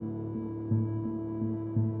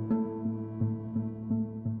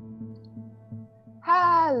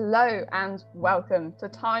Hello and welcome to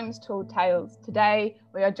Times Tall Tales. Today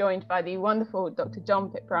we are joined by the wonderful Dr. John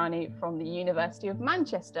Piprani from the University of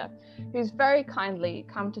Manchester, who's very kindly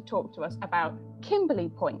come to talk to us about Kimberley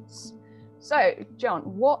points. So, John,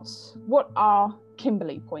 what are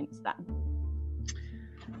Kimberley points then?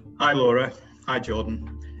 Hi Laura, hi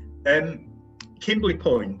Jordan. Kimberley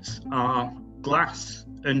points are glass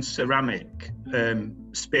and ceramic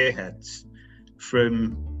spearheads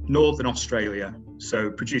from Northern Australia, so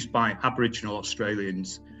produced by Aboriginal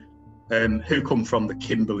Australians who come from the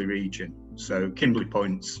Kimberley region. So Kimberley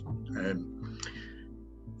points,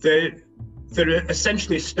 they're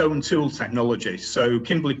essentially a stone tool technology. So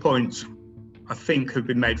Kimberley points, I think, have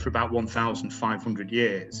been made for about 1,500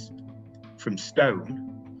 years from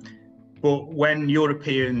stone. But when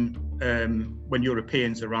Europeans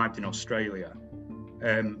arrived in Australia,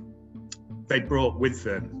 they brought with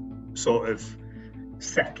them sort of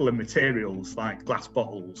settler materials like glass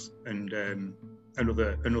bottles, and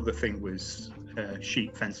another thing was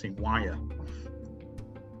sheet fencing wire.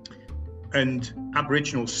 And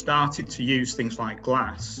Aboriginals started to use things like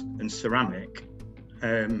glass and ceramic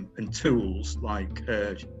and tools like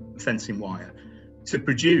fencing wire to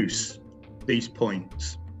produce these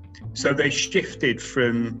points. So they shifted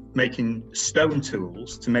from making stone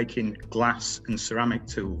tools to making glass and ceramic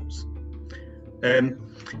tools.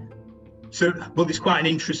 But there's quite an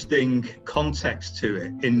interesting context to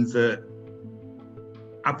it in that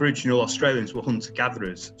Aboriginal Australians were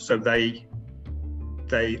hunter-gatherers, so they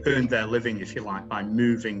earned their living, if you like, by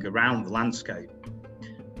moving around the landscape.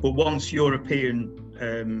 But once European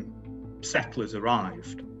settlers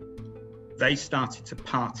arrived, they started to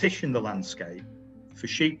partition the landscape for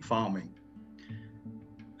sheep farming.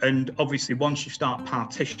 And obviously, once you start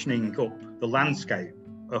partitioning up the landscape,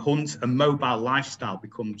 a mobile lifestyle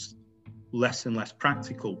becomes less and less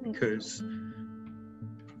practical because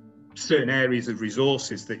certain areas of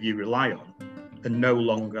resources that you rely on are no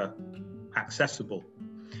longer accessible.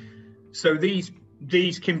 So these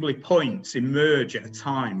Kimberley points emerge at a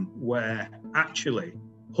time where actually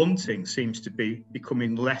hunting seems to be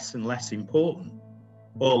becoming less and less important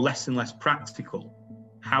or less and less practical.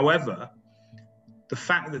 However, the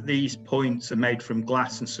fact that these points are made from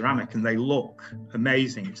glass and ceramic and they look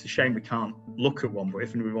amazing, it's a shame we can't look at one, but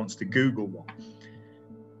if anybody wants to Google one,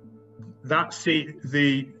 that's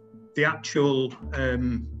the actual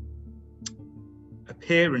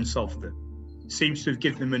appearance of them seems to have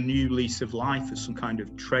given them a new lease of life as some kind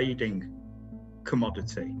of trading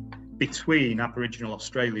commodity between Aboriginal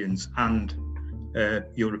Australians and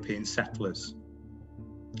European settlers.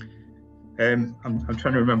 I'm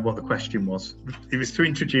trying to remember what the question was. It was to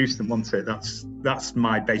introduce them, wasn't it? That's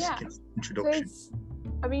my basic introduction. So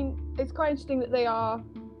it's quite interesting that they are,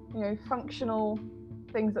 functional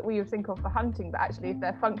things that we would think of for hunting, but actually if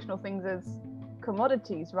they're functional things as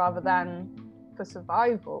commodities rather than for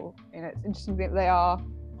survival, it's interesting that they are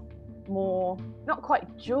more, not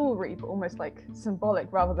quite jewelry, but almost like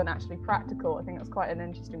symbolic rather than actually practical. I think that's quite an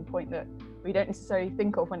interesting point that we don't necessarily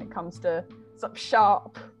think of when it comes to sort of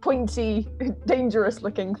sharp, pointy,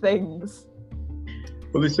 dangerous-looking things.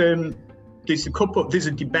 Well, there's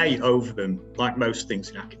a debate over them, like most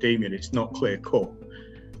things in academia, and it's not clear-cut.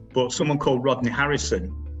 But someone called Rodney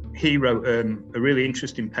Harrison, he wrote a really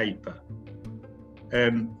interesting paper,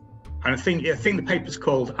 and I think the paper's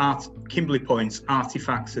called Kimberley Points: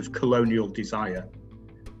 Artifacts of Colonial Desire,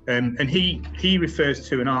 and he refers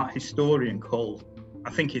to an art historian called,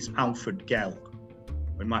 I think it's Alfred Gell.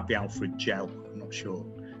 It might be Alfred Gell, I'm not sure.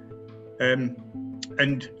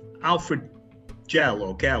 And Alfred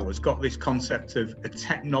Gell has got this concept of a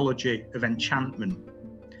technology of enchantment.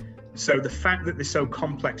 So the fact that they're so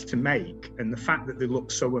complex to make and the fact that they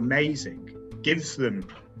look so amazing gives them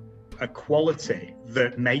a quality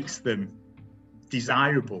that makes them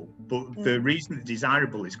desirable. But the reason they're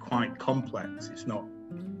desirable is quite complex. It's not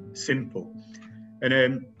simple.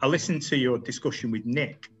 And I listened to your discussion with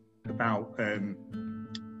Nick about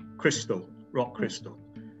rock crystal,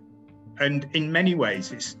 and in many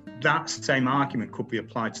ways it's that same argument could be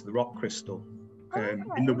applied to the rock crystal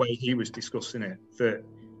in the way he was discussing it, that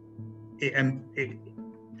it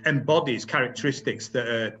embodies characteristics that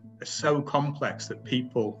are so complex that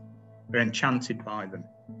people are enchanted by them.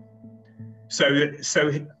 So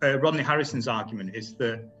Rodney Harrison's argument is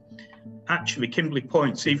that actually Kimberley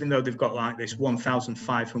points, even though they've got like this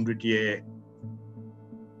 1,500 year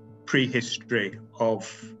prehistory of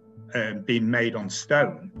being made on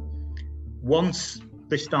stone, once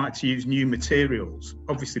they start to use new materials,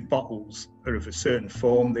 obviously bottles are of a certain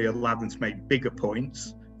form, they allow them to make bigger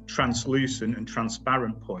points, translucent and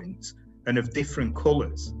transparent points, and of different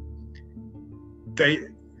colours.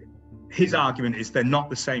 his argument is they're not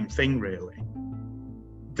the same thing, really.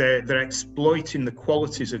 They're exploiting the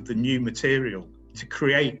qualities of the new material to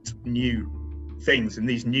create new things, and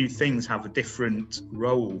these new things have a different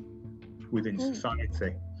role within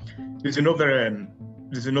society. There's another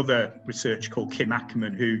researcher called Kim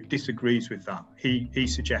Ackerman who disagrees with that. He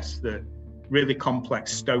suggests that really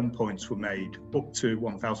complex stone points were made up to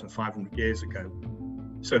 1,500 years ago,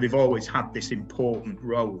 so they've always had this important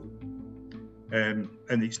role. And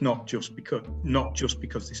it's not just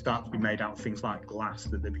because they start to be made out of things like glass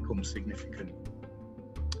that they become significant.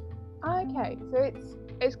 Okay, so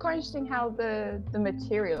it's quite interesting how the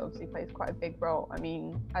material obviously plays quite a big role. I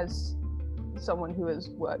mean, as someone who has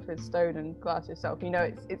worked with stone and glass yourself, you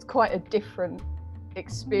know, it's quite a different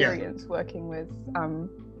experience working with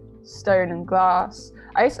stone and glass.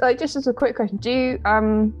 Just as a quick question, do you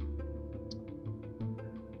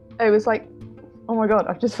it was like, oh my god,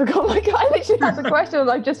 I've just forgotten. Like, I literally had the question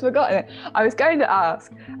and I've just forgotten it. I was going to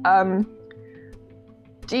ask,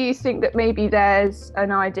 do you think that maybe there's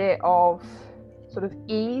an idea of sort of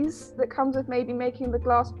ease that comes with maybe making the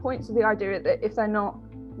glass points? So the idea that if they're not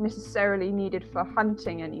necessarily needed for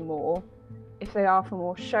hunting anymore, if they are for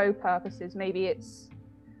more show purposes, maybe it's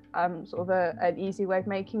sort of an easy way of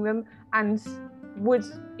making them. And would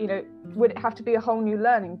it have to be a whole new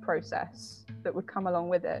learning process that would come along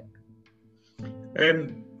with it?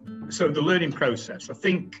 So the learning process, I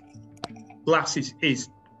think glass is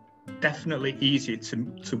definitely easier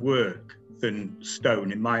to work than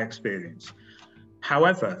stone in my experience.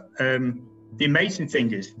 However, the amazing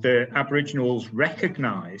thing is the Aboriginals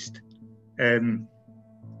recognised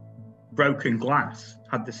broken glass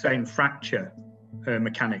had the same fracture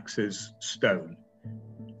mechanics as stone,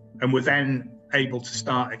 and were then able to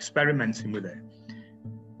start experimenting with it.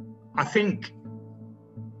 I think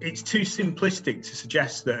it's too simplistic to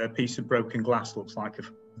suggest that a piece of broken glass looks like a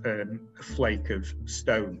flake of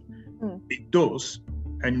stone. It does,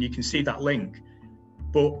 and you can see that link.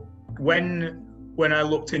 But when I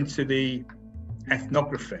looked into the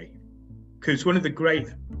ethnography, because one of the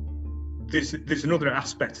there's another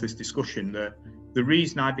aspect to this discussion, that the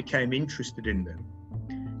reason I became interested in them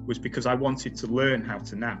was because I wanted to learn how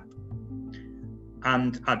to nap.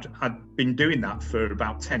 And I'd been doing that for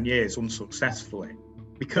about 10 years unsuccessfully,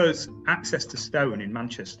 because access to stone in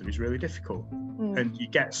Manchester is really difficult. And you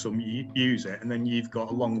get some, you use it, and then you've got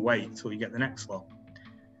a long wait till you get the next lot.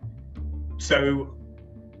 So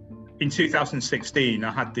in 2016,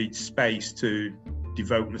 I had the space to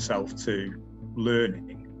devote myself to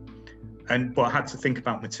learning, but I had to think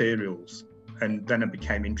about materials, and then I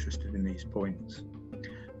became interested in these points.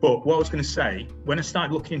 But what I was going to say, when I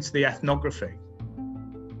started looking into the ethnography,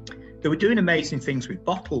 they were doing amazing things with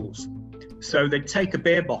bottles. So they'd take a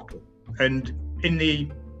beer bottle, and in the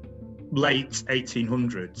late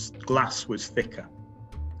 1800s, glass was thicker.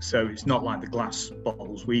 So it's not like the glass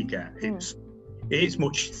bottles we get. It is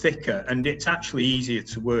much thicker, and it's actually easier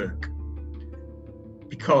to work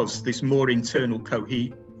because there's more internal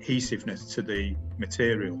cohesiveness to the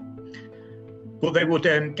material. But they would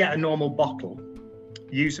get a normal bottle,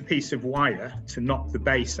 use a piece of wire to knock the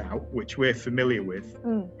base out, which we're familiar with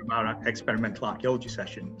from our experimental archaeology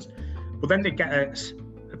sessions. But then they get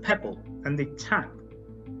a pebble and they tap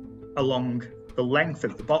along the length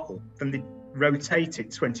of the bottle, and they rotate it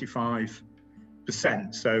 25%,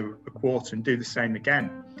 so a quarter, and do the same again.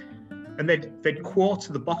 And they'd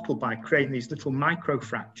quarter the bottle by creating these little micro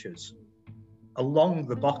fractures along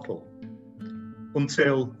the bottle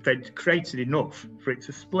until they'd created enough for it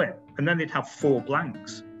to split. And then they'd have 4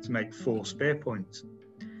 blanks to make 4 spear points.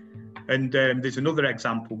 And there's another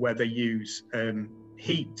example where they use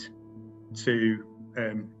heat to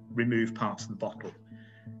remove parts of the bottle.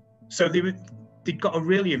 So they'd got a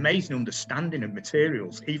really amazing understanding of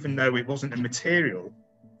materials, even though it wasn't a material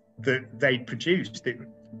that they'd produced.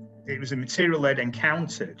 It was a material they'd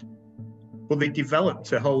encountered, but they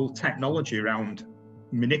developed a whole technology around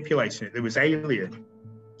manipulating it that was alien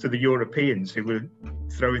to the Europeans who were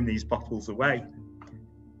throwing these bottles away.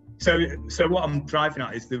 So what I'm driving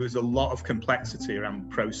at is there was a lot of complexity around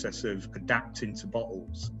the process of adapting to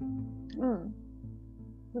bottles.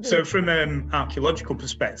 So from an archaeological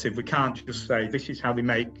perspective, we can't just say this is how they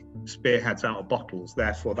make spearheads out of bottles,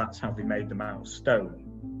 therefore that's how they made them out of stone.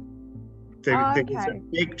 There was a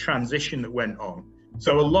big transition that went on.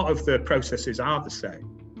 So a lot of the processes are the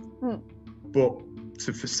same, but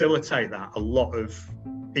to facilitate that, a lot of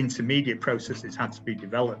intermediate processes had to be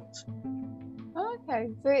developed. Okay,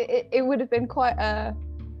 so it would have been quite a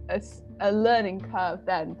learning curve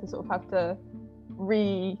then, to sort of have to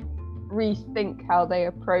rethink how they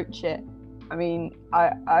approach it. I mean,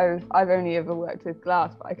 I've only ever worked with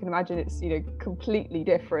glass, but I can imagine it's, you know, completely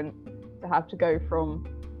different to have to go from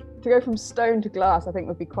stone to glass. I think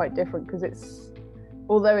would be quite different, because it's,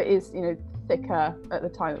 although it is, you know, thicker at the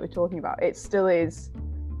time that we're talking about, it still is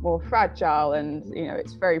more fragile, and, you know,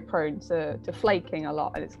 it's very prone to flaking a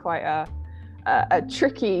lot, and it's quite a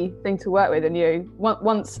tricky thing to work with. And, you know,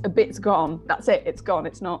 once a bit's gone, that's it, it's gone,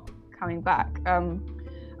 it's not coming back.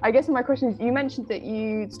 I guess my question is, you mentioned that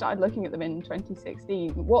you started looking at them in 2016.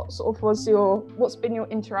 What sort of what's been your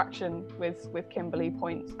interaction with Kimberley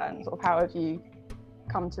points, and sort of how have you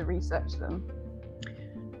come to research them?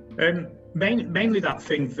 Mainly that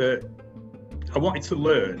thing that I wanted to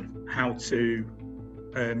learn how to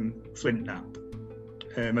flint knap.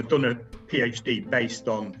 I'd done a PhD based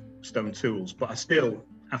on stone tools, but I still,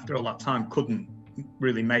 after all that time, couldn't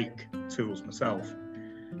really make tools myself.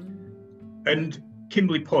 And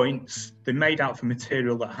Kimberley points, they're made out of a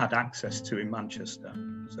material that I had access to in Manchester,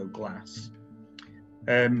 so glass.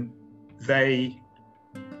 They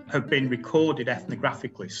have been recorded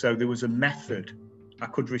ethnographically, so there was a method. I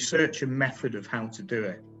could research a method of how to do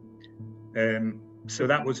it. So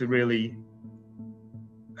that was a really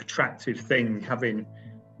attractive thing, having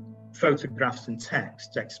photographs and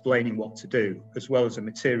text explaining what to do, as well as a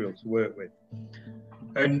material to work with.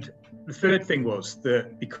 And the third thing was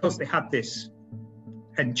that because they had this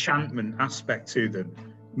enchantment aspect to them,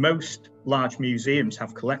 most large museums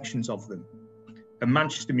have collections of them, and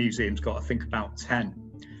Manchester Museum's got, I think, about 10.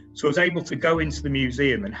 So I was able to go into the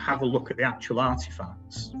museum and have a look at the actual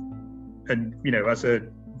artifacts, and, you know, as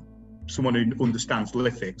someone who understands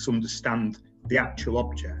lithics, understand the actual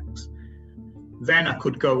objects. Then I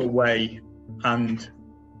could go away and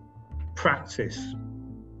practice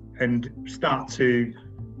and start to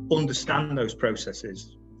understand those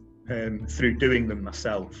processes through doing them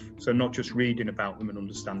myself. So not just reading about them and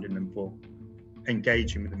understanding them, but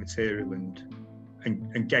engaging with the material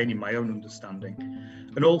and gaining my own understanding.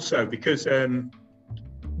 And also because I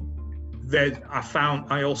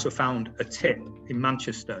also found a tip in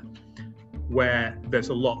Manchester where there's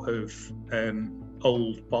a lot of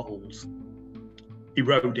old bottles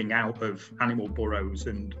eroding out of animal burrows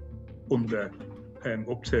and under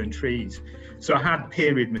upturned trees. So I had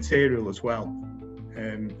period material as well.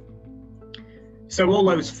 So all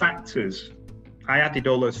those factors, I added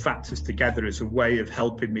all those factors together as a way of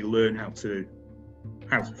helping me learn how to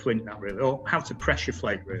flint that, really, or how to pressure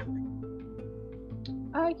flake, really.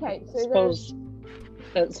 Okay, so suppose.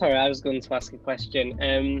 Sorry, I was going to ask a question.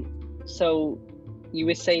 So you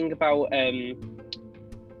were saying about.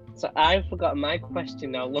 So I've forgotten my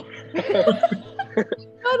question now. Look.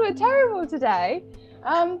 God, we're terrible today.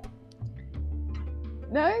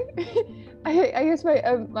 No, I guess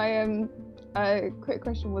my quick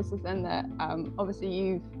question was then that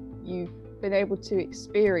obviously you've been able to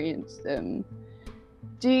experience them.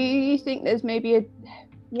 Do you think there's maybe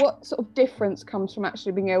what sort of difference comes from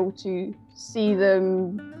actually being able to see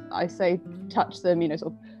them, touch them, you know,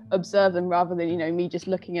 sort of observe them, rather than, you know, me just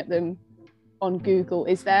looking at them on Google?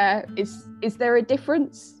 Is there a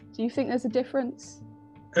difference? Do you think there's a difference?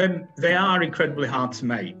 They are incredibly hard to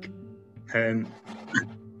make, and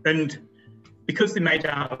because they're made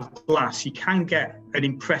out of glass, you can get an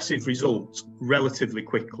impressive result relatively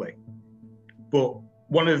quickly. But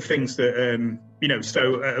one of the things that you know,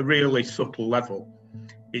 so at a really subtle level,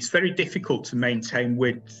 it's very difficult to maintain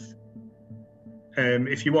width.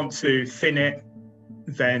 If you want to thin it,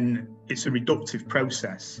 then it's a reductive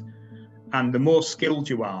process, and the more skilled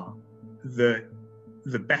you are, the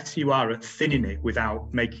better you are at thinning it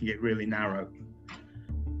without making it really narrow.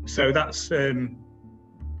 So that's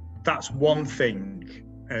one thing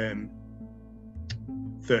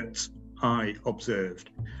that I observed.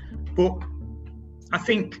 But I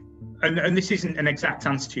think, and this isn't an exact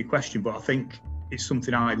answer to your question, but I think it's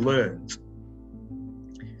something I learned,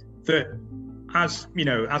 that as, you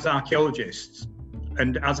know, as archaeologists,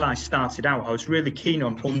 and as I started out, I was really keen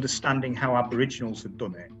on understanding how Aboriginals had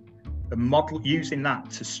done it, and using that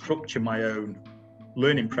to structure my own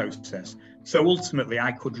learning process. So ultimately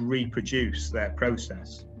I could reproduce their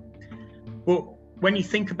process. But when you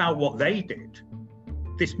think about what they did,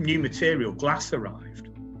 this new material, glass, arrived.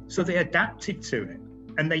 So they adapted to it,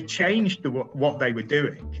 and they changed what they were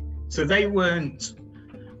doing. So they weren't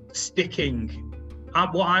sticking.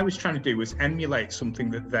 What I was trying to do was emulate something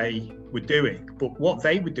that they were doing, but what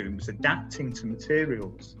they were doing was adapting to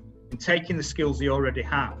materials and taking the skills they already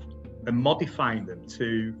had and modifying them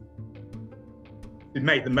to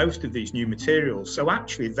make the most of these new materials. So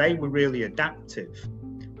actually they were really adaptive.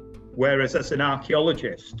 Whereas as an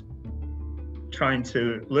archaeologist trying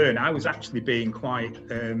to learn, I was actually being quite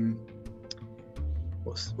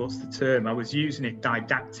what's the term? I was using it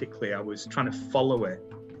didactically. I was trying to follow it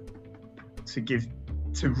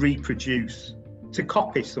to reproduce, to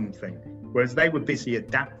copy something, whereas they were busy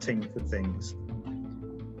adapting for things.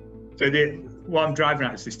 So what I'm driving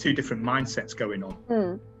at is there's two different mindsets going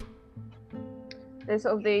on. There's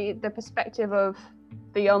sort of the perspective of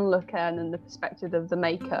the onlooker and then the perspective of the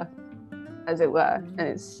maker, as it were, and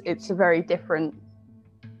it's a very different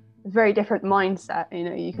mindset. You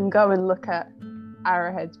know, you can go and look at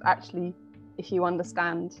arrowheads, but actually, if you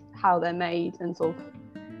understand how they're made and sort of,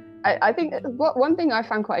 I think one thing I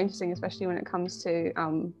found quite interesting, especially when it comes to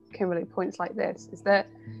Kimberley points like this, is that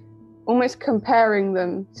almost comparing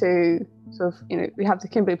them to sort of, you know, we have the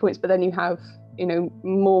Kimberley points, but then you have, you know,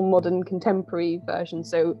 more modern contemporary versions.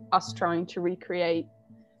 So us trying to recreate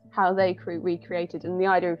how they recreated, and the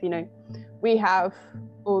idea of, you know, we have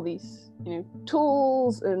all these, you know,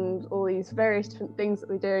 tools and all these various different things that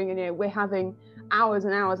we're doing, and, you know, we're having hours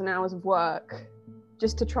and hours and hours of work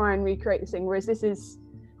just to try and recreate this thing. Whereas this is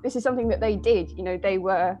something that they did, you know, they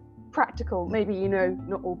were practical, maybe, you know,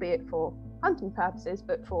 not albeit for hunting purposes,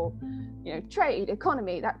 but for, you know, trade,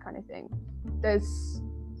 economy, that kind of thing. There's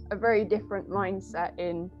a very different mindset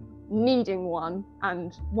in needing one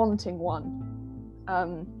and wanting one,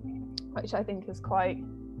 which I think is quite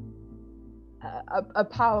a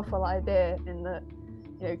powerful idea, in that,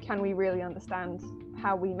 you know, can we really understand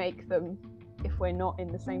how we make them if we're not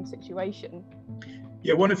in the same situation?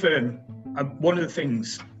 Yeah, one of the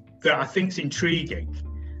things that I think is intriguing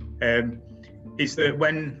is that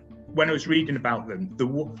when I was reading about them,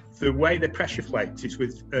 the way they pressure flaked is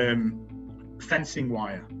with fencing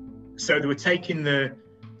wire. So they were taking the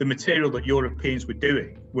material that Europeans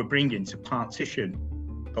were bringing to partition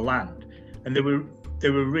the land, and they were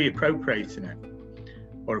appropriating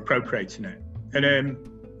it. And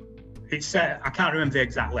it said, I can't remember the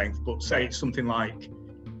exact length, but say it's something like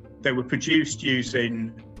they were produced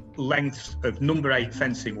using lengths of number 8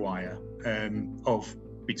 fencing wire of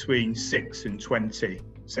between 6 and 20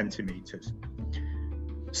 centimeters.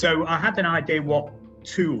 So I had an idea what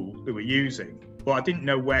tool they were using, but I didn't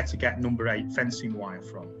know where to get number 8 fencing wire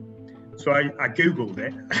from. So I Googled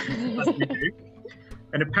it, as we do.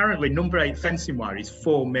 And apparently number 8 fencing wire is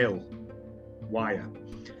 4mm wire.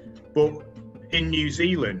 But in New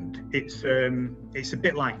Zealand, it's a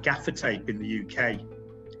bit like gaffer tape in the UK.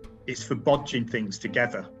 It's for bodging things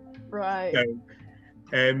together. Right.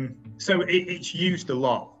 So it's used a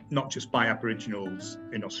lot, not just by Aboriginals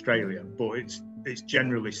in Australia, but it's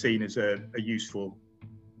generally seen as a useful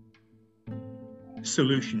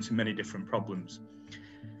solution to many different problems.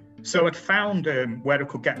 So I'd found where I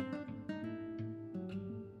could get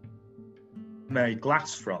my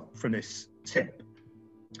glass from this tip,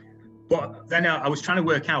 but then I was trying to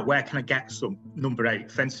work out where can I get some number 8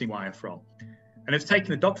 fencing wire from, and I was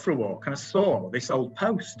taking the dog for a walk and I saw this old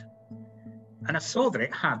post, and I saw that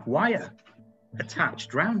it had wire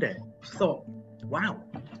attached around it. I thought, wow.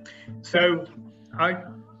 So I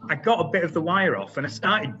got a bit of the wire off and I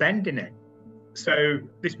started bending it. So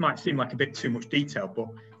this might seem like a bit too much detail, but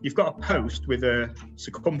you've got a post with a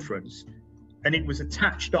circumference, and it was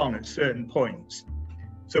attached on at certain points.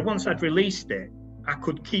 So once I'd released it, I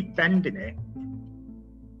could keep bending it.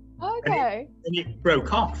 Okay. And it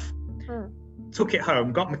broke off. Took it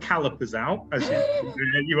home, got my calipers out, as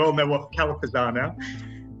you all know what calipers are now.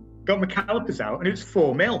 Got my calipers out, and it was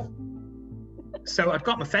 4mm. So I'd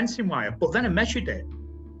got my fencing wire, but then I measured it,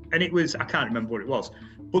 and it was, I can't remember what it was.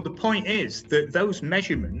 But the point is that those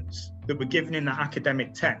measurements that were given in that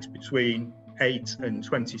academic text between 8 and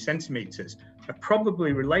 20 centimeters are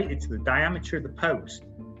probably related to the diameter of the post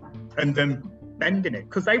and then bending it,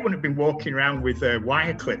 because they wouldn't have been walking around with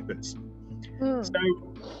wire clippers.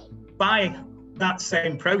 So by that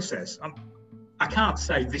same process, I can't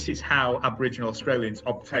say this is how Aboriginal Australians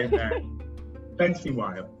obtain their fencing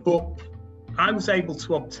wire, but I was able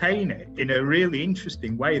to obtain it in a really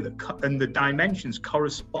interesting way and the dimensions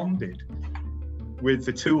corresponded with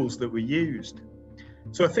the tools that were used.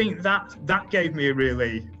 So I think that gave me a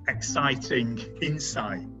really exciting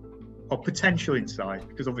insight, or potential insight,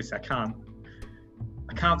 because obviously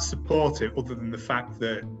I can't support it other than the fact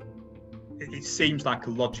that it seems like a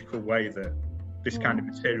logical way that this kind of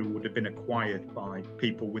material would have been acquired by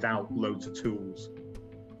people without loads of tools.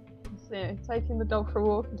 So, yeah, taking the dog for a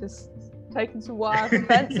walk and just taking some wire from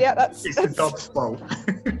fence. Yeah, that's the dog's fault.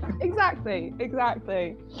 Exactly.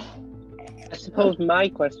 I suppose my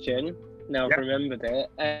question, now I've remembered it,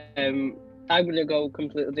 I'm going to go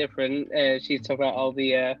completely different. She's talking about all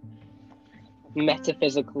the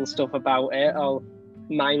metaphysical stuff about it, all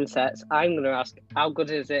mindsets. I'm going to ask, how good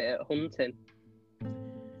is it at hunting?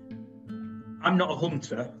 I'm not a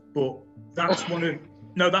hunter, but that's one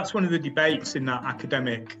of the debates in that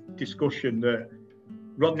academic discussion, that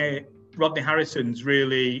Rodney Harrison's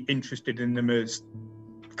really interested in them as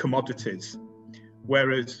commodities,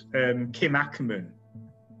 whereas Kim Ackerman,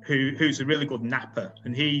 who's a really good napper,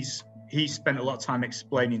 and he's spent a lot of time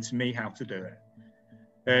explaining to me how to do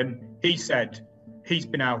it. He said he's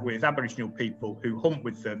been out with Aboriginal people who hunt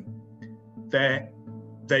with them. They're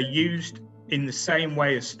used in the same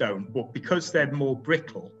way as stone, but because they're more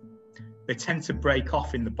brittle, they tend to break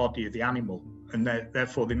off in the body of the animal, and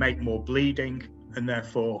therefore they make more bleeding, and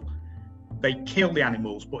therefore they kill the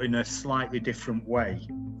animals, but in a slightly different way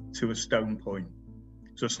to a stone point.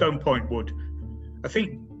 So a stone point would, I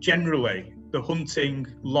think generally the hunting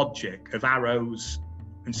logic of arrows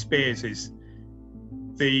and spears is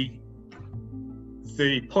the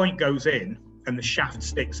point goes in and the shaft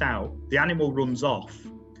sticks out, the animal runs off,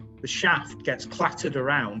 the shaft gets clattered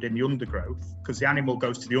around in the undergrowth because the animal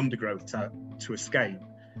goes to the undergrowth to escape.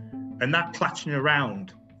 And that clattering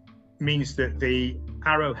around means that the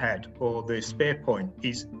arrowhead or the spear point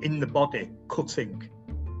is in the body cutting.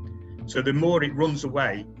 So the more it runs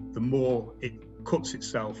away, the more it cuts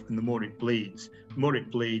itself and the more it bleeds. The more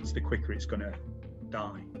it bleeds, the quicker it's going to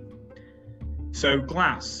die. So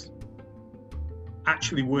glass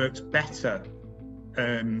actually works better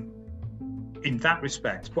in that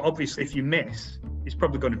respect, but obviously if you miss, it's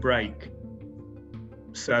probably going to break.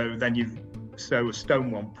 So a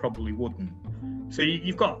stone one probably wouldn't. So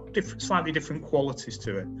you've got slightly different qualities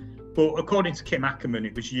to it. But according to Kim Ackerman,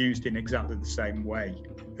 it was used in exactly the same way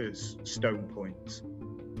as stone points.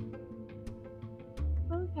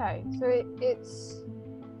 Okay, so it's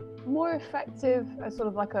more effective as sort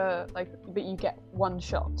of but you get one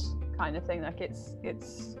shot kind of thing. Like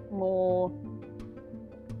it's more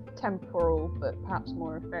temporal, but perhaps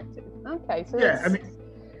more effective. Okay, so yeah, I mean,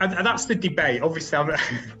 and that's the debate. Obviously, I'm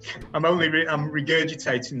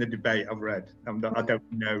regurgitating the debate I've read. I don't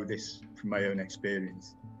know this from my own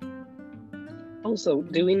experience. Also,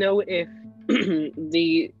 do we know if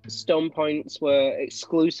the stone points were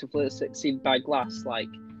exclusively succeeded by glass? Like,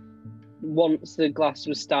 once the glass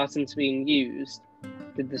was starting to being used,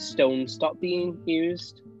 did the stone stop being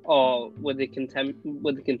used, or were they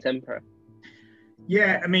contemporary?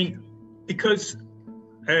 Yeah, I mean, because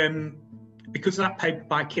that paper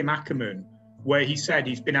by Kim Ackerman, where he said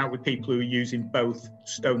he's been out with people who are using both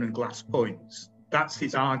stone and glass points, that's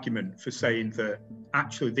his argument for saying that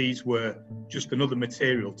actually these were just another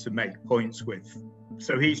material to make points with.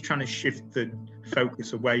 So he's trying to shift the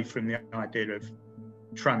focus away from the idea of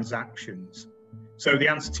transactions. So the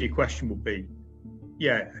answer to your question would be,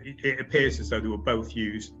 yeah, it appears as though they were both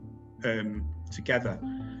used together.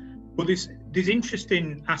 But there's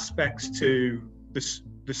interesting aspects to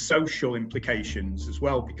the social implications as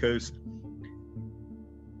well, because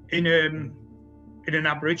in an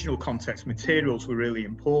Aboriginal context, materials were really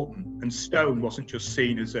important, and stone wasn't just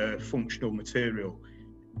seen as a functional material.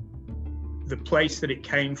 The place that it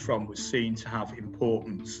came from was seen to have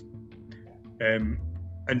importance. And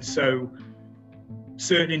so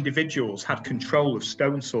certain individuals had control of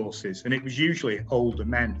stone sources, and it was usually older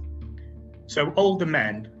men. So older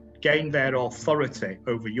men gained their authority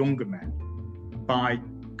over younger men by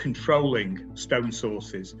controlling stone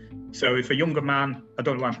sources. So if a younger man, I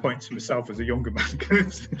don't know why I'm pointing to myself as a younger man,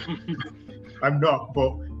 because I'm not,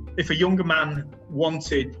 but if a younger man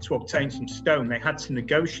wanted to obtain some stone, they had to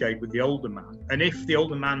negotiate with the older man. And if the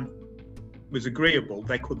older man was agreeable,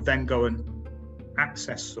 they could then go and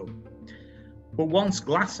access some. But once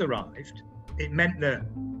glass arrived, it meant that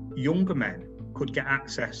younger men could get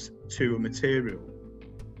access to a material,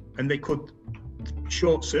 and they could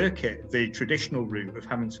short circuit the traditional route of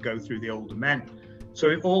having to go through the older men. So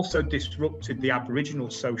it also disrupted the Aboriginal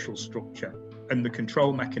social structure and the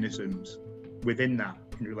control mechanisms within that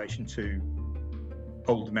in relation to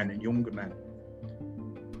older men and younger men.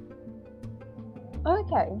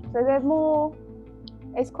 Okay, so there's more,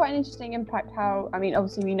 it's quite an interesting impact how, I mean,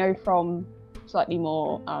 obviously we know from slightly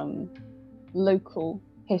more local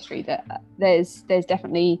history that there's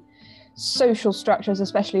definitely social structures,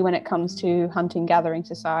 especially when it comes to hunting gathering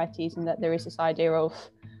societies, and that there is this idea of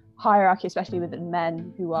hierarchy, especially with the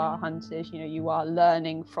men who are hunters. You know, you are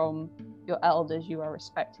learning from your elders, you are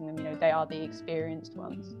respecting them, you know, they are the experienced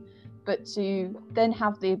ones. But to then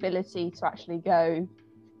have the ability to actually go,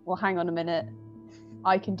 well, hang on a minute,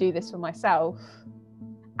 I can do this for myself.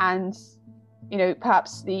 And, you know,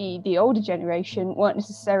 perhaps the older generation weren't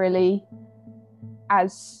necessarily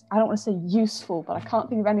as, I don't want to say useful, but I can't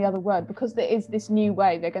think of any other word, because there is this new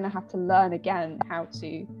way, they're going to have to learn again how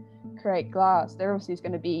to create glass. There obviously is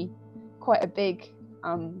going to be quite a big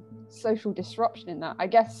social disruption in that. I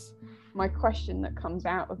guess my question that comes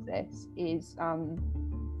out of this is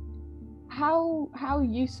how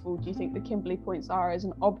useful do you think the Kimberley points are as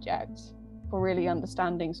an object for really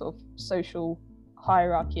understanding sort of social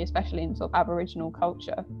hierarchy, especially in sort of Aboriginal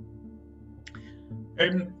culture?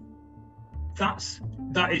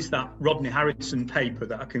 That is that Rodney Harrison paper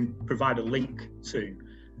that I can provide a link to.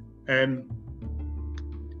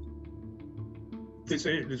 There's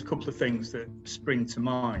a couple of things that spring to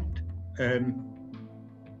mind.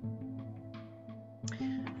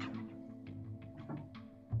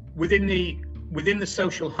 Within the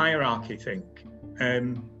social hierarchy thing,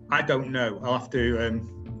 I don't know. I'll have to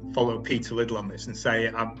follow Peter Liddell on this and say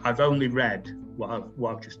I've only read what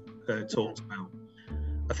I've just talked about.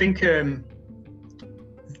 I think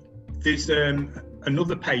there's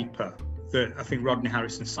another paper that I think Rodney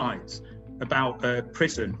Harrison cites about a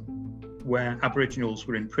prison where Aboriginals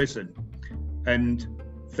were in prison, and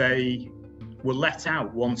they were let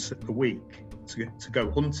out once a week to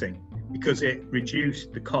go hunting because it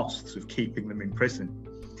reduced the costs of keeping them in prison.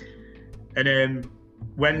 And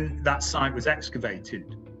when that site was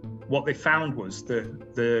excavated, what they found was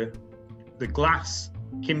the glass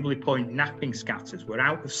Kimberley Point napping scatters were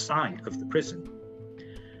out of sight of the prison.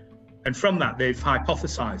 And from that, they've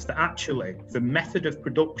hypothesized that actually the method of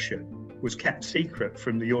production was kept secret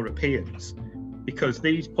from the Europeans because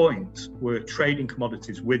these points were trading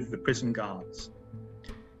commodities with the prison guards.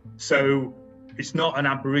 So it's not an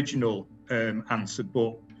Aboriginal answer,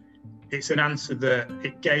 but it's an answer that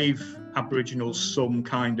it gave Aboriginals some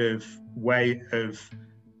kind of way of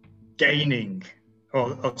gaining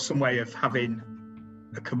or some way of having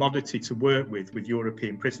a commodity to work with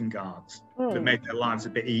European prison guards that made their lives a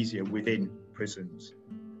bit easier within prisons.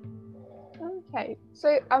 Okay,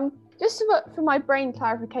 so just for my brain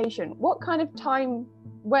clarification, what kind of time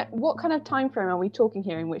frame are we talking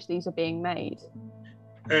here in which these are being made?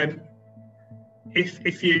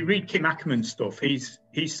 If you read Kim Ackerman's stuff, he's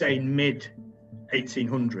saying mid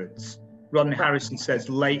 1800s. Rodney Harrison says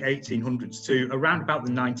late 1800s to around about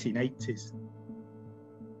the 1980s.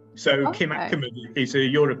 So okay. Kim Ackerman is a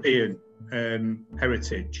European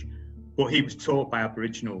heritage, but he was taught by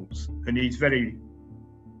Aboriginals, and he's very,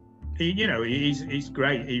 he's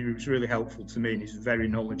great. He was really helpful to me, and he's very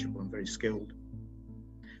knowledgeable and very skilled.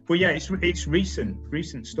 But yeah, it's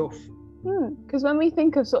recent stuff. Because when we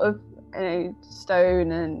think of sort of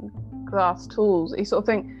stone and glass tools, you sort of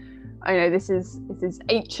think, this is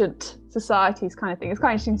ancient societies kind of thing. It's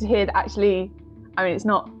quite interesting to hear that actually, it's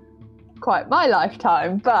not quite my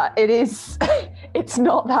lifetime, but it is it's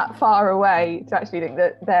not that far away to actually think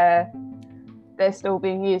that they're still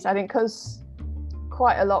being used. I think because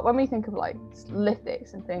quite a lot when we think of like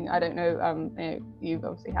lithics and things, I don't know, you've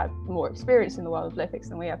obviously had more experience in the world of lithics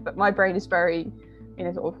than we have, but my brain is very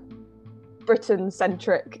sort of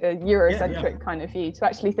Britain-centric, Eurocentric kind of view, to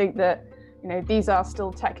actually think that these are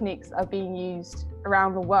still techniques that are being used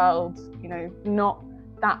around the world not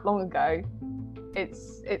that long ago.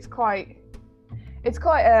 It's quite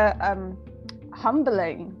a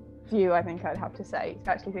humbling view, I think I'd have to say, to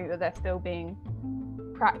actually think that they're still being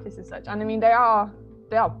practiced as such. And they are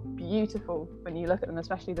beautiful when you look at them,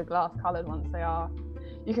 especially the glass coloured ones. They are.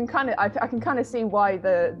 You can I can kind of see why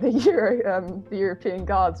the European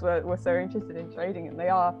guards were so interested in trading them.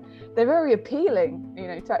 They're very appealing,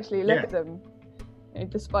 to actually look at them,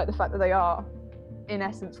 despite the fact that they are in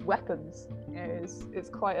essence weapons. It's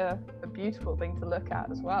quite a beautiful thing to look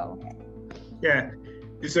at as well. Yeah,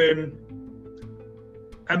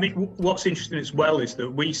 what's interesting as well is that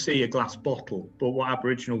we see a glass bottle, but what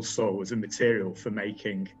Aboriginals saw was a material for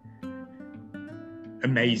making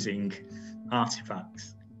amazing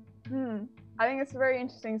artifacts. I think it's a very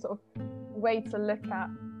interesting sort of way to look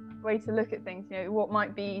at things. What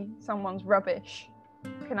might be someone's rubbish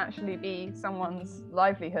can actually be someone's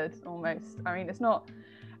livelihood almost.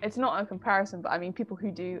 It's not a comparison, but people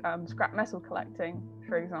who do scrap metal collecting,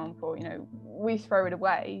 for example, we throw it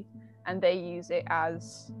away and they use it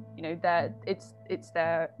as, it's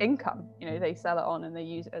their income. They sell it on and they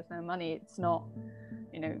use it as their money. It's not,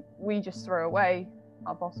 we just throw away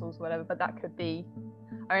our bottles, whatever, but that could be,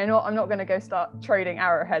 I'm not going to go start trading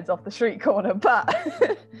arrowheads off the street corner, but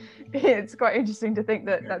it's quite interesting to think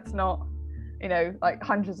that that's not, like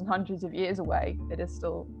hundreds and hundreds of years away. It is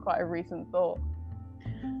still quite a recent thought.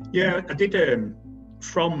 Yeah, I did,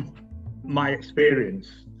 from my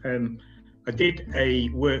experience, I did a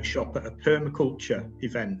workshop at a permaculture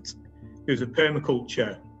event. There was a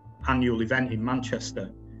permaculture annual event in Manchester.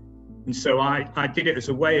 And so I did it as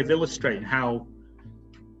a way of illustrating how,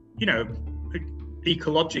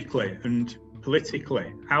 ecologically and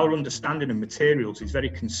politically, our understanding of materials is very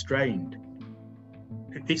constrained.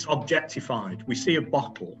 It's objectified. We see a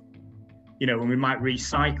bottle, and we might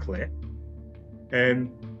recycle it,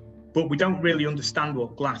 but we don't really understand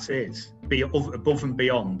what glass is, above and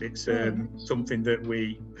beyond. It's something that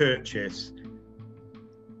we purchase,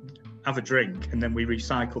 have a drink, and then we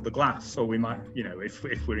recycle the glass. Or we might, if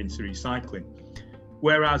we're into recycling.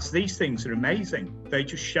 Whereas these things are amazing. They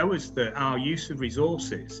just show us that our use of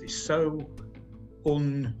resources is so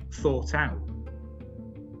unthought out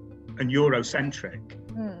and Eurocentric.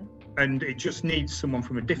 And it just needs someone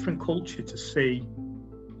from a different culture to see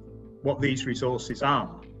what these resources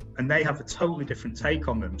are. And they have a totally different take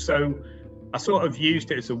on them. So I sort of used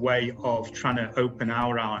it as a way of trying to open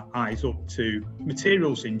our eyes up to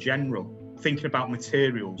materials in general, thinking about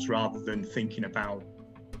materials rather than thinking about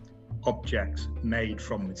objects made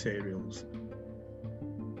from materials.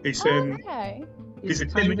 It's okay. It's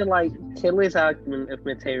kind of like Tilly's argument of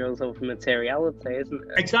materials over materiality, isn't it?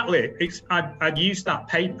 Exactly. I'd used that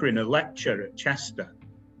paper in a lecture at Chester,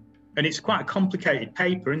 and it's quite a complicated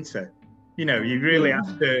paper, isn't it? You really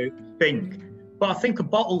have to think. But I think a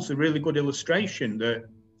bottle's a really good illustration that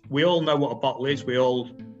we all know what a bottle is, we all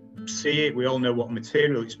see it, we all know what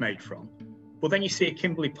material it's made from. But then you see a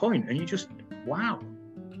Kimberley Point and you just, wow.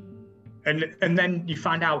 And then you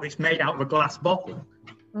find out it's made out of a glass bottle.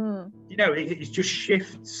 It just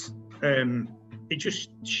shifts. It just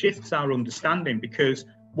shifts our understanding, because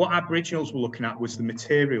what Aboriginals were looking at was the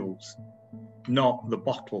materials, not the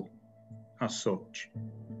bottle as such.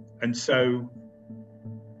 And so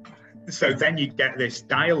then you get this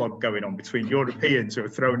dialogue going on between Europeans who are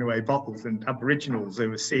throwing away bottles and Aboriginals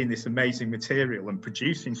who are seeing this amazing material and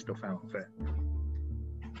producing stuff out of it.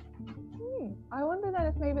 I wonder then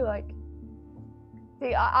if maybe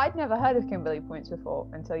I'd never heard of Kimberley Points before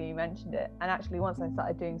until you mentioned it. And actually, once I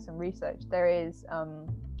started doing some research, there is,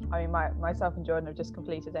 myself and Jordan have just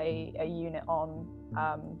completed a unit on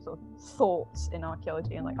sort of thoughts in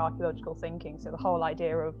archaeology and archaeological thinking. So the whole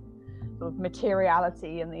idea of sort of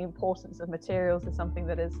materiality and the importance of materials is something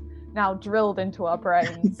that is now drilled into our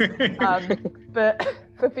brains. But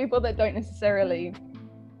for people that don't necessarily,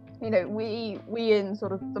 we in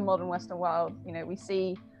sort of the modern Western world, we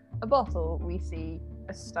see a bottle, we see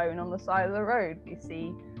a stone on the side of the road, we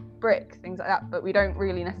see brick, things like that, but we don't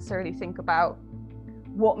really necessarily think about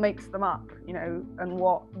what makes them up, and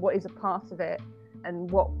what is a part of it and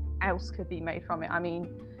what else could be made from it. I mean,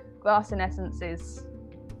 glass in essence is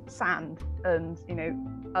sand and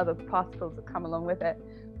other particles that come along with it,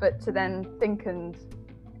 but to then think and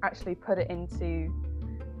actually put it into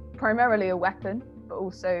primarily a weapon, but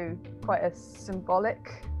also quite a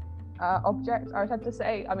symbolic object, I would have to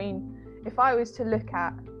say. I mean, if I was to look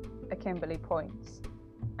at a Kimberley Point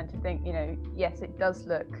and to think, yes, it does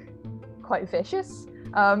look quite vicious.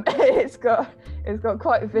 It's got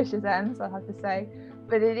quite vicious ends, I have to say,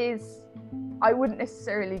 but I wouldn't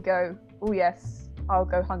necessarily go, oh yes, I'll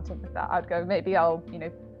go hunting with that. I'd go, maybe I'll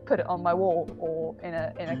put it on my wall or in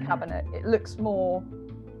a cabinet. It looks more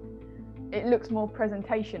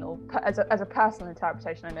presentational as a personal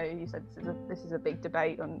interpretation. I know you said this is a big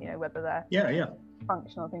debate on whether they're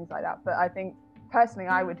functional, things like that, but I think personally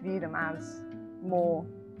I would view them as more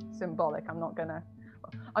symbolic. I'm not gonna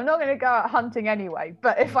go out hunting anyway,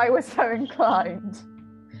 but if I was so inclined.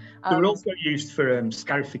 They were also used for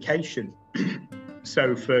scarification,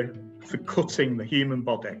 so for cutting the human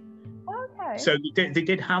body. Okay. So they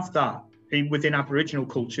did have that within Aboriginal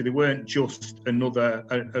culture. They weren't just another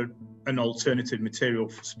an alternative material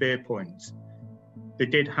for spear points. They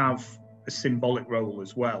did have a symbolic role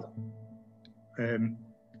as well.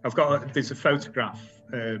 There's a photograph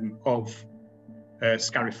of a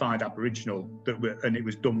scarified Aboriginal and it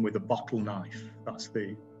was done with a bottle knife. That's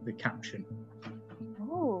the caption.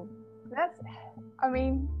 Oh, that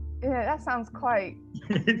sounds quite.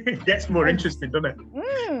 It gets more interesting, doesn't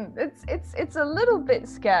it? It's a little bit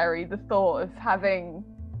scary, the thought of having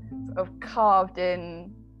sort of carved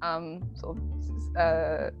in sort of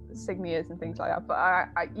signias and things like that. But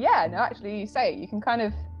actually, you say you can kind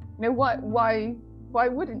of, why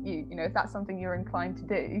wouldn't you? If that's something you're inclined to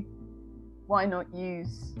do, why not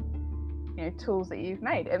use tools that you've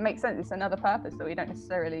made? It makes sense. It's another purpose that we don't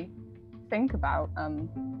necessarily think about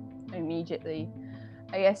immediately.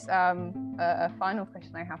 I guess a final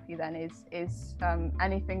question I have for you then is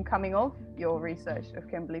anything coming of your research of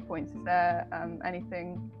Kimberley Points? Is there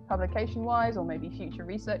anything publication-wise or maybe future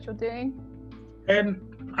research you're doing?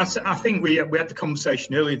 I think we had the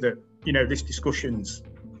conversation earlier that this discussion's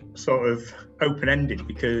sort of open-ended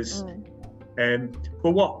because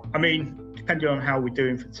depending on how we're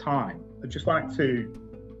doing for time, I'd just like to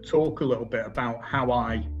talk a little bit about how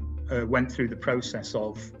I went through the process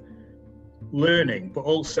of learning, but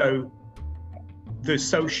also the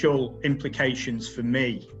social implications for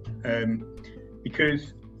me,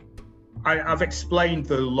 because I've explained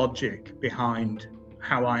the logic behind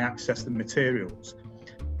how I access the materials.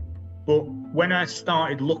 But when I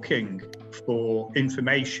started looking for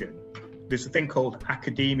information, there's a thing called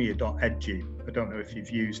academia.edu. I don't know if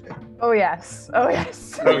you've used it. Oh yes. Oh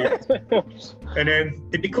yes. Oh yes. And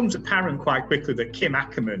it becomes apparent quite quickly that Kim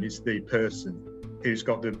Ackerman is the person who's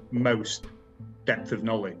got the most depth of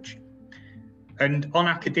knowledge. And on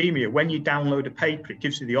Academia, when you download a paper, it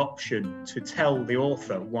gives you the option to tell the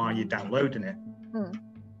author why you're downloading it.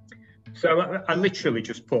 So I literally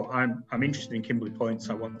just put, I'm interested in Kimberley Points,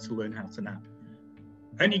 I want to learn how to nap.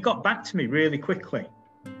 And he got back to me really quickly.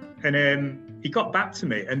 And he got back to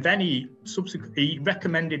me, and then he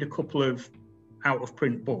recommended a couple of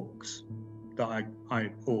out-of-print books that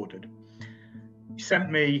I ordered.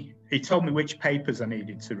 He told me which papers I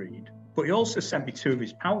needed to read, but he also sent me 2 of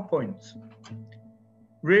his PowerPoints.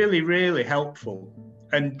 Really, really helpful.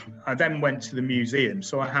 And I then went to the museum,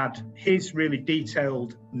 so I had his really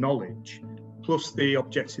detailed knowledge plus the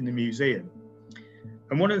objects in the museum.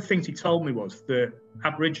 And one of the things he told me was that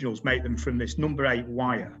Aboriginals make them from this number 8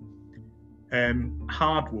 wire,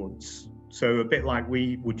 hardwoods, so a bit like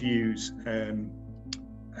we would use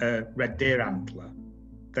red deer antler.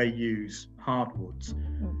 They use hardwoods,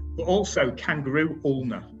 but also kangaroo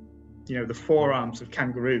ulna, the forearms of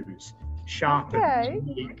kangaroos, sharpened to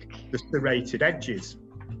make the serrated edges.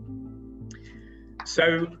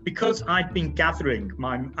 So because I'd been gathering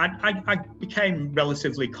I became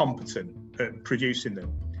relatively competent at producing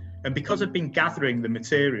them. And because I'd been gathering the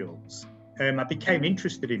materials, I became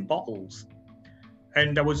interested in bottles.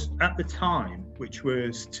 And I was, at the time, which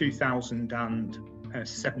was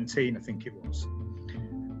 2017, I think it was,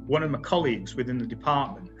 one of my colleagues within the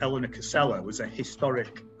department, Eleanor Casella, was a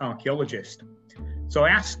historic archaeologist. So I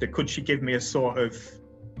asked her, could she give me a sort of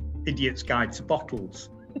idiot's guide to bottles,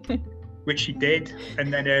 which she did.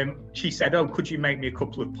 And then she said, oh, could you make me a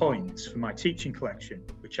couple of points for my teaching collection,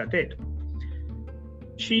 which I did.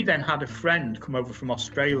 She then had a friend come over from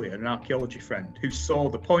Australia, an archaeology friend, who saw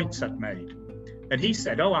the points I'd made. And he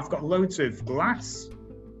said, oh, I've got loads of glass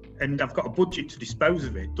and I've got a budget to dispose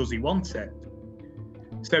of it. Does he want it?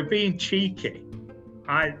 So being cheeky,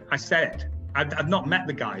 I said, I'd not met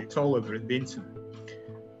the guy, it's all over the internet.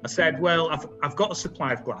 I said, well, I've got a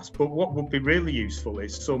supply of glass, but what would be really useful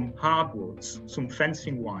is some hardwoods, some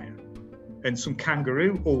fencing wire, and some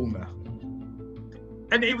kangaroo ulna.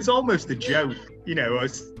 And it was almost a joke,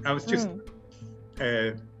 I was just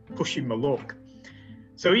pushing my luck.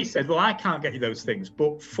 So he said, well, I can't get you those things,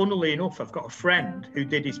 but funnily enough, I've got a friend who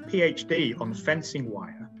did his PhD on fencing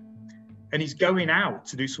wire, and he's going out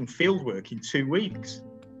to do some field work in 2 weeks.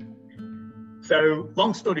 So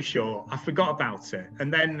long story short, I forgot about it.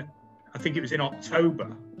 And then I think it was in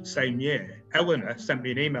October, same year, Eleanor sent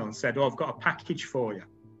me an email and said, oh, I've got a package for you.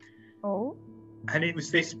 Oh. And it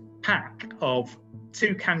was this pack of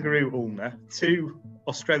 2 kangaroo ulna, 2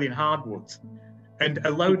 Australian hardwoods, and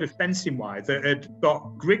a load of fencing wire that had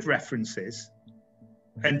got grid references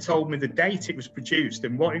and told me the date it was produced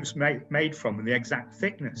and what it was made from and the exact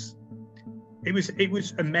thickness. It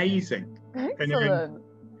was amazing. Excellent.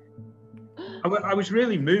 And I was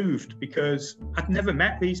really moved because I'd never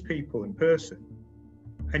met these people in person,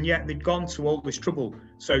 and yet they'd gone to all this trouble.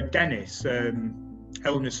 So Dennis,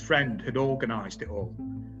 Eleanor's friend, had organised it all,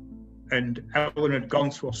 and Eleanor had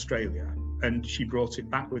gone to Australia and she brought it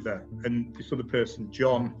back with her. And this other person,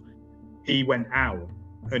 John, he went out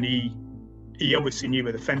and he obviously knew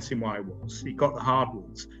where the fencing wire was. He got the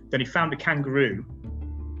hardwoods. Then he found a kangaroo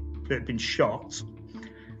that had been shot,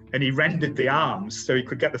 and he rendered the arms so he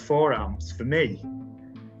could get the forearms for me.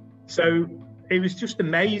 So it was just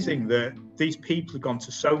amazing that these people had gone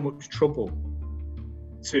to so much trouble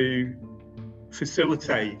to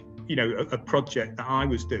facilitate, a project that I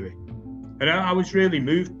was doing. And I was really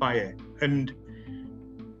moved by it. And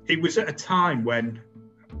it was at a time when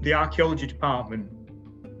the archaeology department,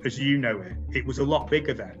 as you know it was a lot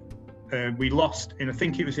bigger then. We lost, I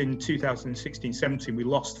think it was in 2016-17, we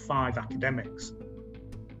lost 5 academics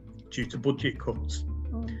due to budget cuts.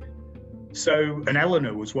 Oh. So, and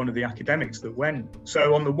Eleanor was one of the academics that went.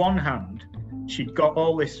 So on the one hand, she'd got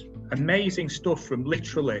all this amazing stuff from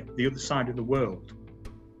literally the other side of the world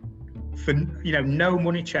for, no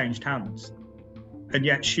money changed hands. And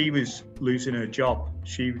yet she was losing her job.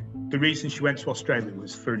 The reason she went to Australia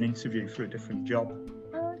was for an interview for a different job.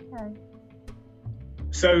 Oh, okay.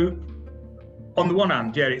 So on the one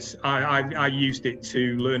hand, I used it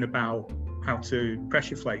to learn about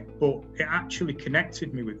pressure flake, but it actually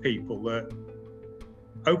connected me with people that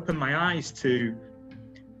opened my eyes to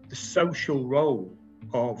the social role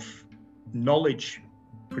of knowledge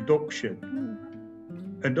production,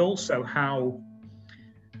 and also how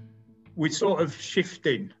we're sort of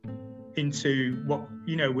shifting into what,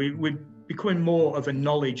 we're becoming more of a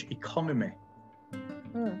knowledge economy.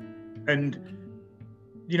 And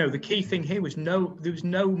the key thing here was there was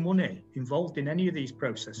no money involved in any of these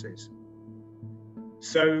processes.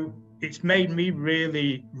 So it's made me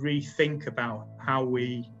really rethink about how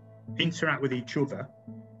we interact with each other,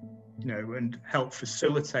 and help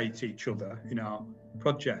facilitate each other in our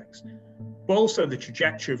projects, but also the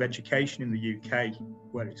trajectory of education in the UK,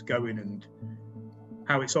 where it's going, and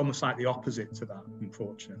how it's almost like the opposite to that,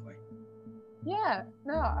 unfortunately. Yeah,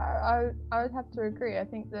 no, I would have to agree. I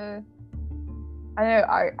think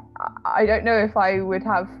I don't know if I would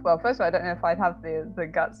have, well, first of all, I don't know if I'd have the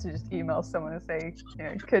guts to just email someone and say,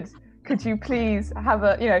 could you please have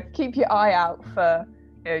keep your eye out for,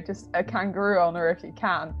 just a kangaroo honor if you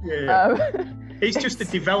can. It's just the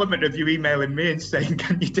development of you emailing me and saying,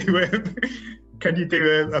 can you do a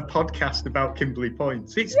podcast about Kimberley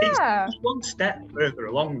Points? It's one step further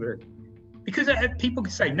along because people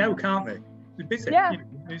can say no, can't they? They're busy. Yeah.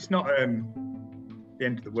 It's not the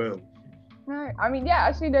end of the world. No, I mean,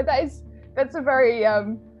 actually, no, that's a very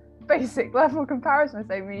basic level comparison.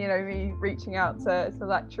 Saying me reaching out to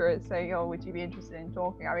lecturers saying, oh, would you be interested in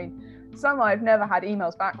talking? I mean, some I've never had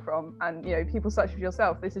emails back from, and people such as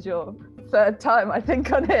yourself, this is your third time I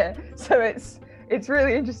think on here, so it's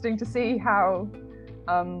really interesting to see how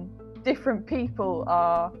different people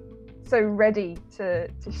are so ready to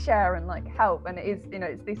share and help. And it is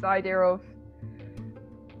it's this idea of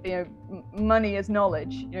money as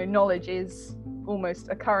knowledge. Knowledge is almost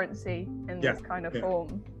a currency in this kind of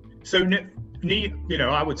form. So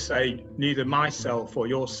I would say neither myself or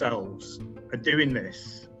yourselves are doing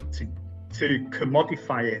this to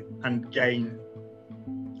commodify it and gain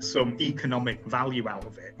some economic value out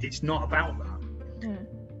of it. It's not about that.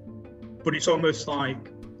 But it's almost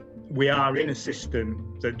like we are in a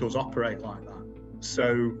system that does operate like that.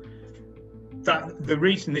 So that the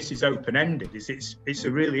reason this is open-ended is it's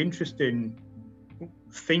a really interesting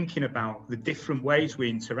thinking about the different ways we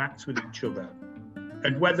interact with each other,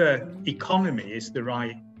 and whether economy is the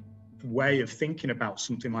right way of thinking about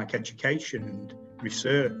something like education and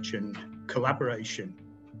research and collaboration.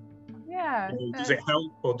 Does it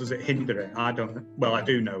help or does it hinder it? I don't know. Well, I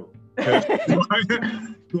do know. It's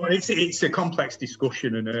a complex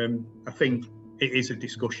discussion, and I think it is a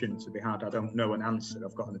discussion to be had. I don't know an answer.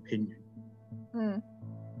 I've got an opinion. No,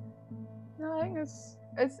 I think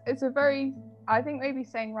it's a very, I think maybe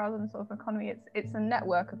saying rather than sort of economy, it's a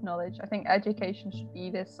network of knowledge. I think education should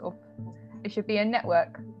be this sort of, it should be a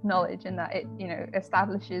network knowledge in that it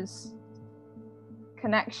establishes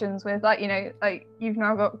connections with you've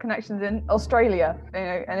now got connections in Australia,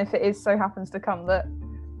 and if it is so happens to come that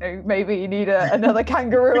maybe you need another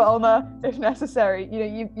kangaroo owner if necessary,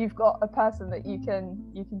 you've got a person that you can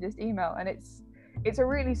just email, and it's a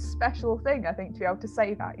really special thing, I think, to be able to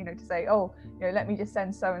say that, to say, oh, let me just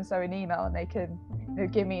send so and so an email and they can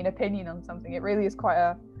give me an opinion on something. It really is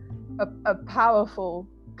quite a powerful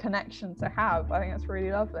connection to have. I think that's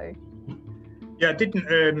really lovely. Yeah, I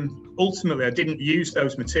didn't use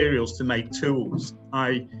those materials to make tools.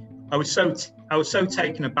 I was so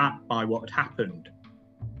taken aback by what had happened.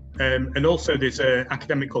 And also there's an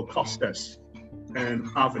academic called Kostas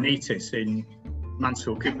Arvanitis in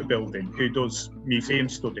Mansfield Cooper building who does museum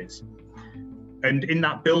studies. And in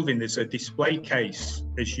that building, there's a display case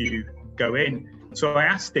as you go in. So I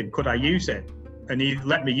asked him, could I use it? And he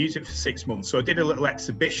let me use it for 6 months. So I did a little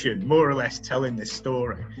exhibition, more or less telling this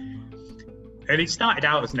story. And it started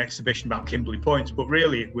out as an exhibition about Kimberley Points, but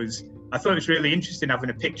really I thought it was really interesting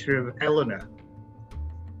having a picture of Eleanor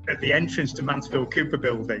at the entrance to Mansfield Cooper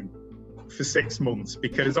building for 6 months,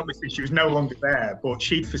 because obviously she was no longer there, but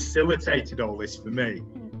she'd facilitated all this for me.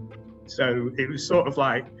 So it was sort of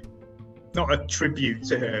like, not a tribute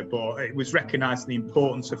to her, but it was recognising the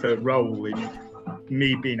importance of her role in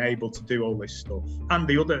me being able to do all this stuff, and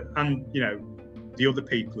the other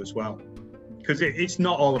people as well. Because it's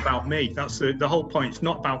not all about me. That's the whole point. It's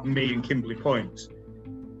not about me and Kimberley Points.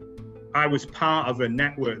 I was part of a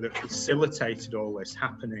network that facilitated all this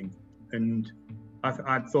happening, and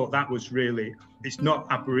I thought that was really, it's not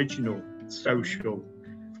Aboriginal social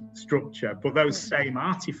structure, but those same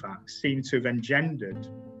artifacts seem to have engendered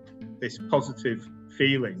this positive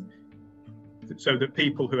feeling, so that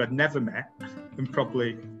people who had never met and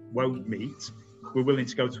probably won't meet were willing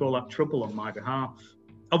to go to all that trouble on my behalf.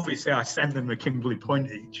 obviously I send them a Kimberley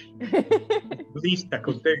Point each. The least I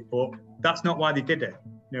could do, but that's not why they did it.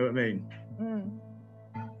 You know what I mean?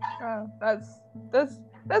 Oh,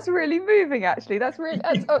 that's really moving. Actually, that's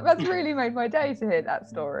really made my day to hear that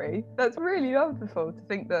story. That's really wonderful to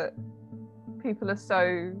think that people are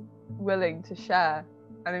so willing to share.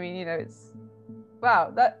 And I mean, you know, it's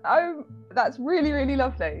wow. That's really, really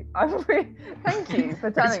lovely. Thank you for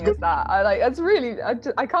telling us that.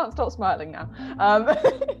 I can't stop smiling now.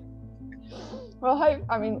 Well,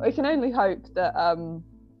 we can only hope that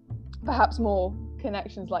perhaps more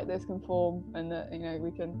connections like this can form, and that, you know,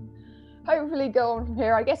 we can hopefully go on from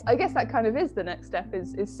here. I guess that kind of is the next step,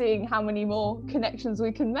 is seeing how many more connections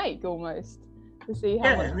we can make, almost, to see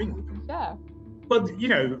how much we can share. Well, you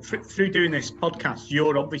know, through doing this podcast,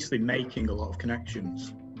 you're obviously making a lot of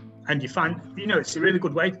connections. And you find, you know, it's a really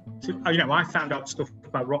good way to, you know, I found out stuff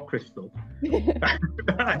about rock crystal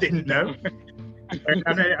that I didn't know.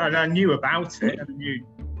 and I knew about it. And I knew,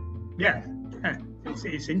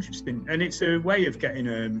 it's interesting. And it's a way of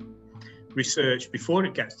getting research before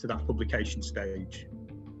it gets to that publication stage.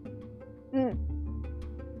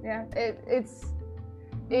 Yeah,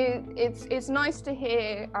 it's nice to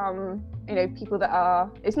hear, you know,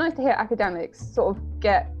 it's nice to hear academics sort of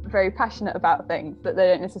get very passionate about things that they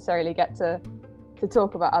don't necessarily get to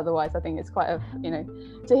talk about otherwise. I think it's quite you know,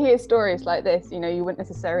 to hear stories like this, you know, you wouldn't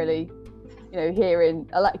necessarily, you know, hear in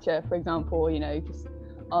a lecture, for example, or, you know, just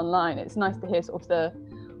online. It's nice to hear sort of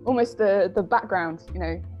almost the background, you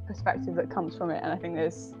know, perspective that comes from it. And I think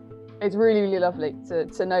it's really, really lovely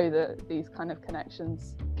to know that these kind of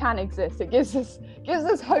connections can exist. It gives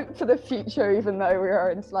us hope for the future, even though we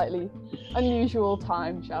are in a slightly unusual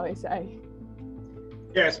time, shall we say.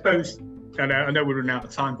 Yeah, I suppose, I know we're running out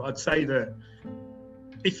of time, but I'd say that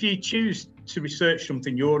if you choose to research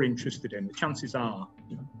something you're interested in, the chances are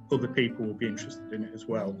other people will be interested in it as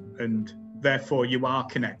well. And therefore you are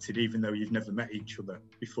connected, even though you've never met each other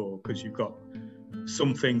before, because you've got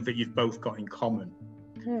something that you've both got in common.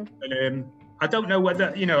 And I don't know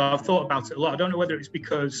whether, you know, I've thought about it a lot. I don't know whether it's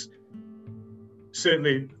because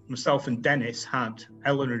certainly myself and Dennis had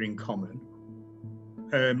Eleanor in common,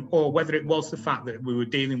 or whether it was the fact that we were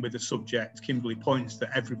dealing with a subject, Kimberley Points,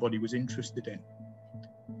 that everybody was interested in.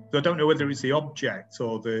 So I don't know whether it's the object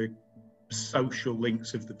or the social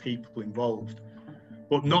links of the people involved,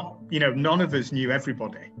 but none of us knew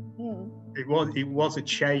everybody. It was a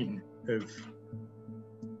chain of.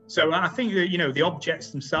 So I think that, you know, the objects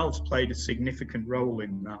themselves played a significant role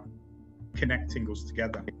in that, connecting us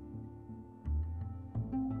together.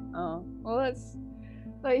 Oh, well, that's,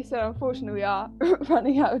 like you said, unfortunately we are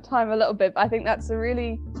running out of time a little bit, but I think that's a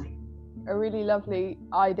really lovely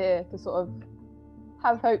idea to sort of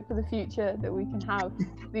have hope for the future, that we can have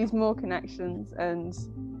these more connections. And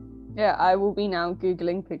yeah, I will be now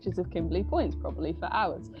Googling pictures of Kimberley Points probably for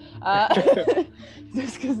hours,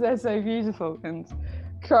 just because they're so beautiful, and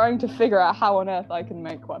trying to figure out how on earth I can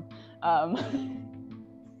make one. I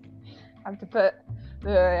have to put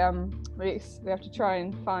we have to try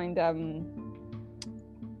and find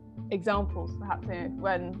examples, perhaps, you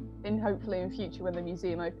know, hopefully in future when the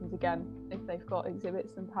museum opens again, if they've got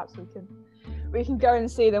exhibits, then perhaps we can go and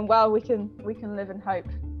see them. Well, we can live in hope.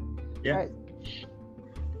 Yeah. Right.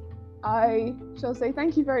 I shall say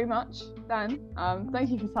thank you very much, Dan.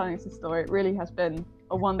 Thank you for telling us the story. It really has been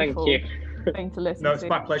a wonderful thing to listen to. No, it's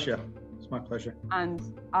my pleasure. It's my pleasure. And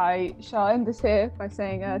I shall end this here by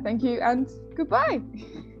saying thank you and goodbye.